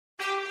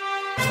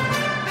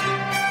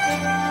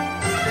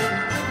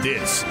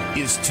This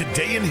is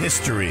Today in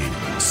History,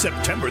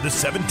 September the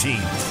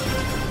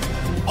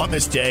 17th. On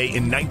this day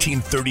in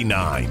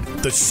 1939,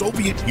 the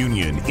Soviet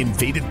Union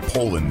invaded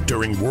Poland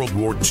during World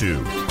War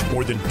II,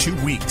 more than 2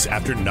 weeks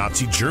after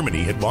Nazi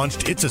Germany had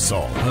launched its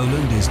assault.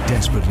 Poland is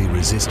desperately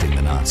resisting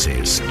the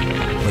Nazis.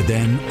 But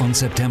then, on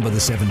September the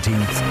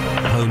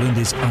 17th, Poland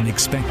is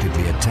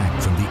unexpectedly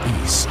attacked from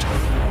the east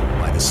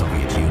by the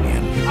Soviet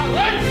Union.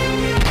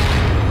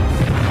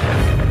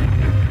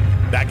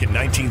 Back in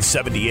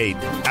 1978,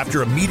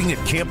 after a meeting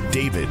at Camp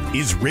David,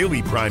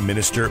 Israeli Prime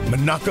Minister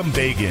Menachem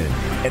Begin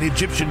and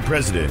Egyptian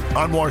President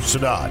Anwar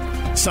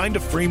Sadat signed a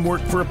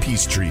framework for a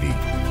peace treaty.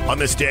 On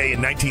this day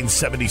in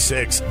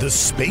 1976, the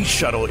Space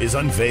Shuttle is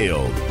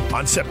unveiled.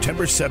 On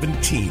September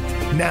 17th,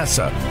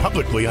 NASA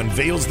publicly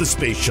unveils the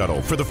Space Shuttle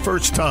for the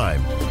first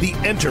time, the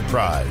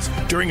Enterprise,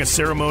 during a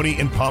ceremony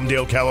in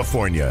Palmdale,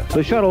 California.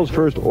 The shuttle's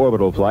first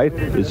orbital flight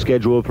is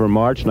scheduled for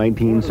March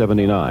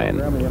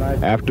 1979.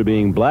 After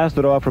being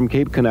blasted off from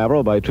Cape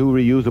Canaveral by 2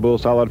 reusable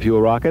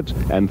solid-fuel rockets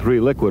and 3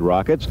 liquid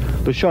rockets,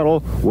 the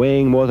shuttle,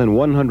 weighing more than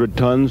 100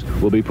 tons,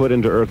 will be put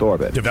into Earth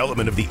orbit.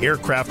 Development of the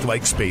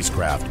aircraft-like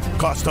spacecraft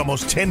cost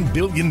almost $10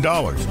 billion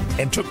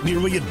and took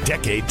nearly a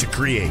decade to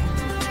create.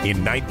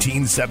 In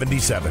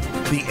 1977,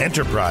 the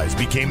Enterprise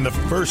became the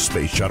first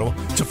space shuttle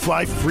to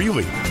fly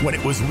freely when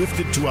it was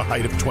lifted to a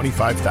height of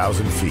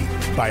 25,000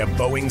 feet by a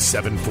Boeing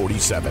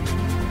 747.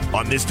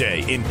 On this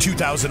day in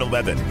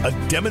 2011,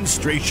 a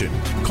demonstration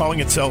calling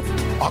itself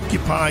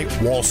Occupy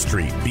Wall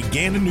Street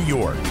began in New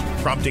York,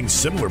 prompting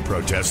similar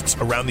protests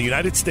around the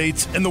United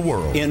States and the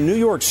world. In New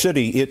York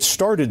City, it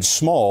started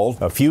small.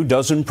 A few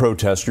dozen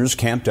protesters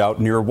camped out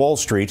near Wall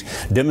Street,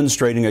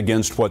 demonstrating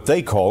against what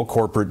they call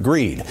corporate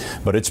greed.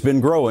 But it's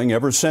been growing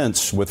ever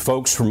since, with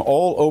folks from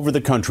all over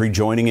the country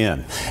joining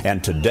in.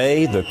 And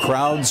today, the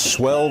crowds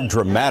swelled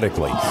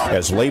dramatically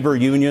as labor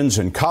unions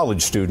and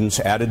college students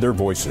added their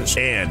voices.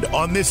 And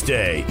on this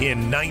day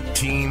in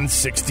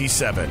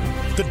 1967,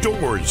 the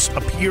Doors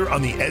appear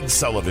on The Ed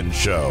Sullivan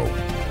Show.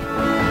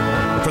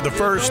 For the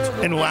first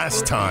and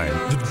last time,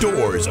 the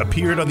Doors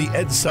appeared on The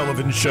Ed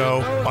Sullivan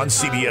Show on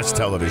CBS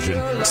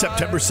television,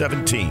 September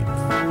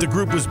 17th. The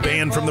group was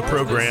banned from the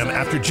program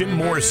after Jim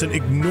Morrison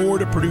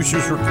ignored a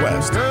producer's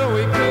request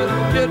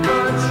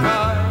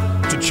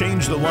to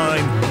change the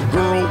line,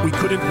 "Girl, we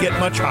couldn't get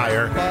much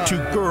higher," to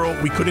 "Girl,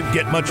 we couldn't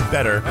get much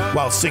better,"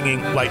 while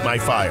singing "Light My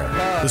Fire."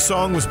 The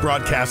song was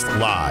broadcast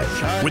live,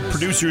 with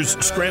producers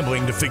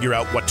scrambling to figure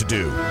out what to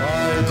do.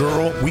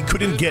 "Girl, we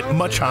couldn't get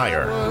much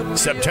higher."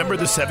 September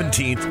the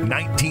 17th,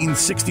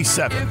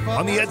 1967,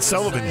 on The Ed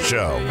Sullivan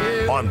Show,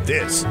 on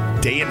this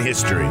day in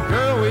history.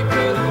 Girl, we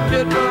couldn't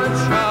get much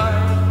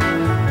higher.